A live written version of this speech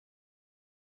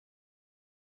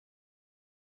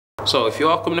So if you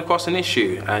are coming across an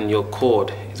issue and your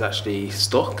cord is actually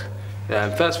stuck,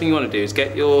 first thing you want to do is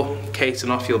get your casing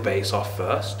off your base off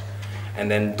first, and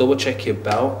then double check your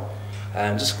belt.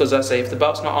 Just because I say if the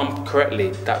belt's not on correctly,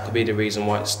 that could be the reason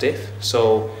why it's stiff.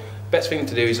 So best thing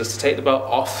to do is just to take the belt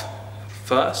off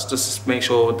first, just to make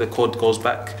sure the cord goes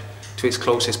back to its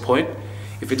closest point.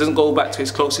 If it doesn't go back to its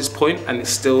closest point and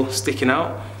it's still sticking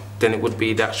out, then it would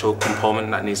be the actual component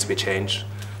that needs to be changed.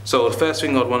 So the first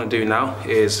thing I'd want to do now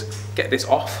is get this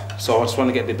off. So I just want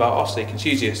to get the belt off, so you can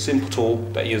use your simple tool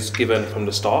that you're given from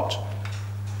the start.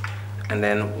 And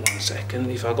then, one second,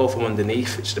 if I go from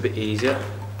underneath, it's a bit easier.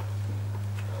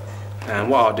 And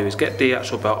what I'll do is get the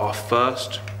actual belt off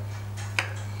first.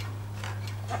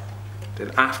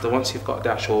 Then after, once you've got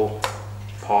the actual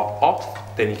part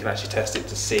off, then you can actually test it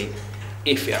to see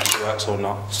if it actually works or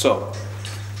not. So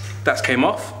that's came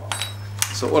off.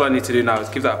 So all I need to do now is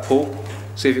give that a pull,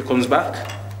 see if it comes back.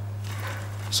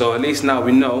 So at least now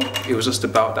we know it was just the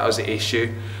belt that was the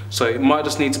issue. So it might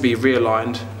just need to be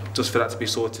realigned just for that to be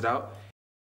sorted out.